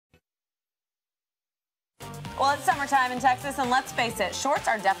Well, it's summertime in Texas, and let's face it, shorts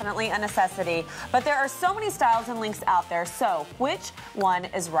are definitely a necessity. But there are so many styles and lengths out there, so which one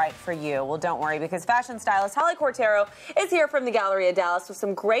is right for you? Well, don't worry, because fashion stylist Quartaro is here from the Galleria Dallas with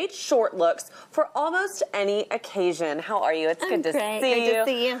some great short looks for almost any occasion. How are you? It's good to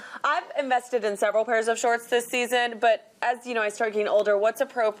see you. I've invested in several pairs of shorts this season, but as you know, I start getting older. What's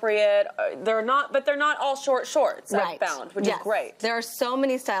appropriate? They're not all short shorts. Right. I've found, which is great. There are so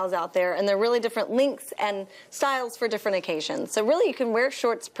many styles out there, and they're really different lengths and styles for different occasions. So really, you can wear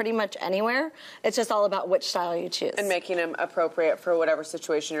shorts pretty much anywhere. It's just all about which style you choose and making them appropriate for whatever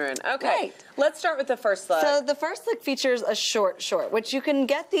situation you're in. Okay, let's start with the first look. So the first look features a short, which you can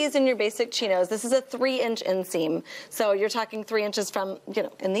get these in your basic chinos. This is a 3-inch inseam, so you're talking 3 inches from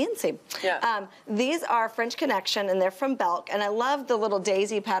in the inseam. Yeah. These are French Connection, and they're from Belk, and I love the little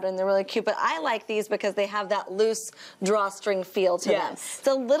daisy pattern. They're really cute, but I like these because they have that loose drawstring feel to them. It's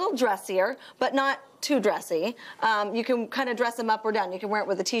a little dressier, but not too dressy. You can kind of dress them up or down. You can wear it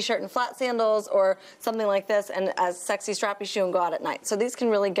with a t-shirt and flat sandals or something like this, and as sexy strappy shoe and go out at night. So these can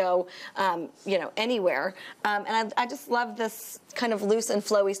really go, anywhere. And I just love this kind of loose and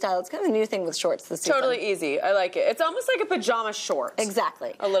flowy style. It's kind of a new thing with shorts this season. Totally easy. I like it. It's almost like a pajama short.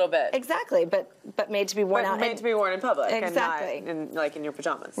 Exactly. A little bit. Exactly, but made to be worn out. Made to be worn in public. Exactly. And not in your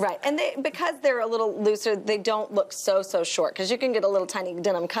pajamas. Right. And because they're a little looser, they don't look so short, because you can get a little tiny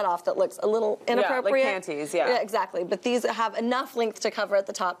denim cutoff that looks a little inappropriate. Yeah, like panties, yeah. Exactly. But these have enough length to cover at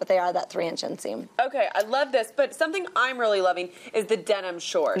the top, but they are that 3-inch inseam. Okay, I love this, but something I'm really loving is the denim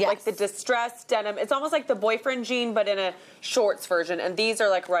short. Yes. Like the distressed denim. It's almost like the boyfriend jean, but in a shorts version, and these are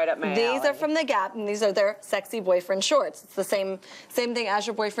like right up my alley. These are from the Gap, and these are their sexy boyfriend shorts. It's the same thing as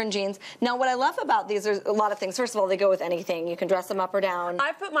your boyfriend jeans. Now, what I love about these are a lot of things. First of all, they go with anything. You can dress them up or down.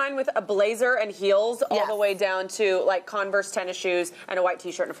 I put mine with a blazer and heels all the way down to like Converse tennis shoes and a white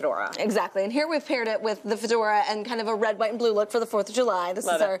t-shirt and a fedora. Exactly, and here we've paired it with the fedora and kind of a red, white, and blue look for the 4th of July. This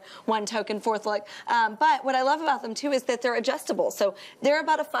is our one token 4th look. But what I love about them, too, is that they're adjustable. So they're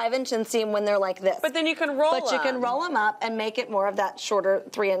about a 5-inch inseam when they're like this. But then you can roll them. But you can roll them up and make it more of that shorter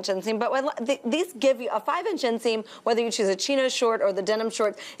 3-inch inseam. But these give you a 5-inch inseam, whether you choose a chino short or the denim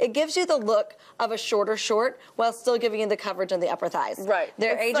short. It gives you the look of a shorter short while still giving you the coverage on the upper thighs. Right.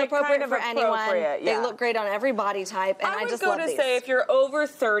 They're age appropriate for anyone. They look great on every body type, and I just love these. I would go to say if you're over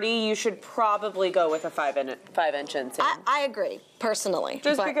 30, you should probably go with a 5-inch inseam. I agree, personally.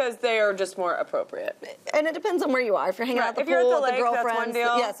 Just because they are just more appropriate. And it depends on where you are. If you're hanging out at the pool, if you're at the with lake, the girlfriends, that's one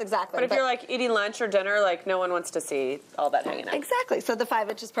deal. yes, exactly. But if you're like eating lunch or dinner, like no one wants to see all that hanging out. Exactly. So the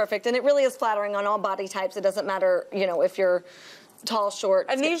 5-inch is perfect, and it really is flattering on all body types. It doesn't matter, if you're tall, short.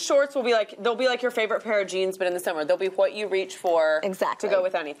 And these shorts will be they'll be like your favorite pair of jeans, but in the summer. They'll be what you reach for to go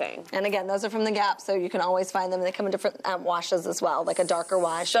with anything. And again, those are from the Gap, so you can always find them. They come in different washes as well, like a darker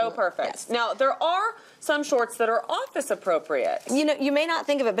wash. So perfect. Yes. Now, there are some shorts that are office appropriate. You may not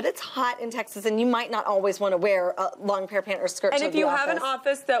think of it, but it's hot in Texas, and you might not always want to wear a long pair of pants or skirts. And if you have an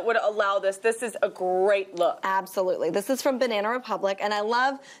office that would allow this is a great look. Absolutely. This is from Banana Republic, and I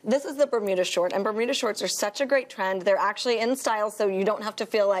love, this is the Bermuda short, and Bermuda shorts are such a great trend. They're actually in style, so you don't have to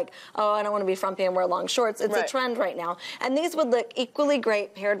feel like, oh, I don't want to be frumpy and wear long shorts. It's a trend right now. And these would look equally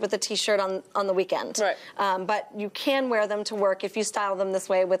great paired with a t-shirt on the weekend. Right. But you can wear them to work if you style them this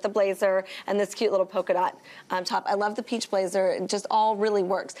way with the blazer and this cute little polka dot top. I love the peach blazer. It just all really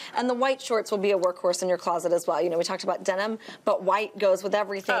works. And the white shorts will be a workhorse in your closet as well. We talked about denim, but white goes with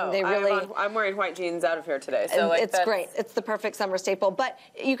everything. I'm wearing white jeans out of here today. So it's great. It's the perfect summer staple. But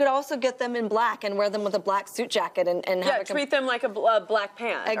you could also get them in black and wear them with a black suit jacket and have treat them like a black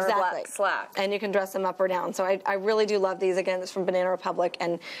pant or a black slack. And you can dress them up or down. So I really do love these. Again, it's from Banana Republic,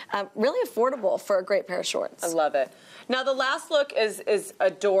 and really affordable for a great pair of shorts. I love it. Now, the last look is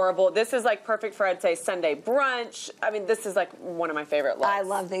adorable. This is like perfect for, I'd say, Sunday brunch. I mean, this is like one of my favorite looks. I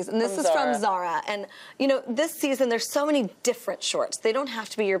love these. And this is from Zara. And, this season, there's so many different shorts. They don't have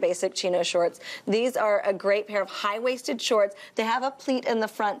to be your basic chino shorts. These are a great pair of high-waisted shorts. They have a pleat in the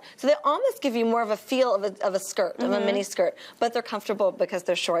front. So they almost give you more of a feel of a skirt, of a mini skirt. But they're comfortable because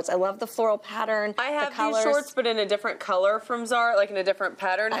they're shorts. I love the floral pattern. I have these shorts, but in a different color from Zara, like in a different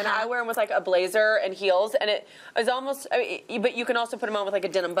pattern. And I wear them with like a blazer and heels. And it is almost, but you can also put them on with like a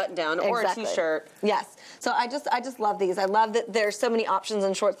denim button down or a t-shirt. Yes. So I just love these. I love that there's so many options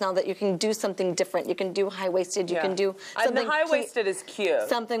in shorts now that you can do something different. You can do high-waisted. You can do something. The high-waisted is cute.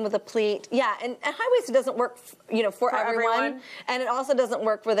 Something with a pleat. Yeah, and high-waisted doesn't work, for everyone. And it also doesn't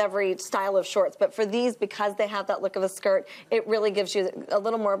work with every style of shorts. But for these, because they have that look of a skirt, it really gives you a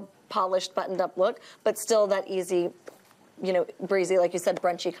little more polished, buttoned-up look, but still that easy you know, breezy, like you said,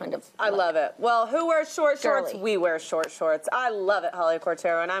 brunchy kind of. I love it. Well, who wears short shorts? Girly. We wear short shorts. I love it, Holly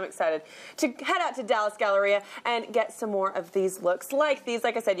Quartaro, and I'm excited to head out to Dallas Galleria and get some more of these looks like these.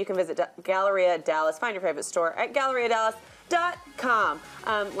 Like I said, you can visit Galleria Dallas. Find your favorite store at GalleriaDallas.com.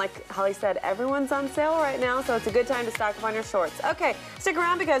 Like Holly said, everyone's on sale right now, so it's a good time to stock up on your shorts. Okay, stick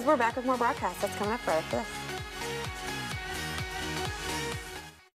around because we're back with more broadcasts. That's coming up right after this.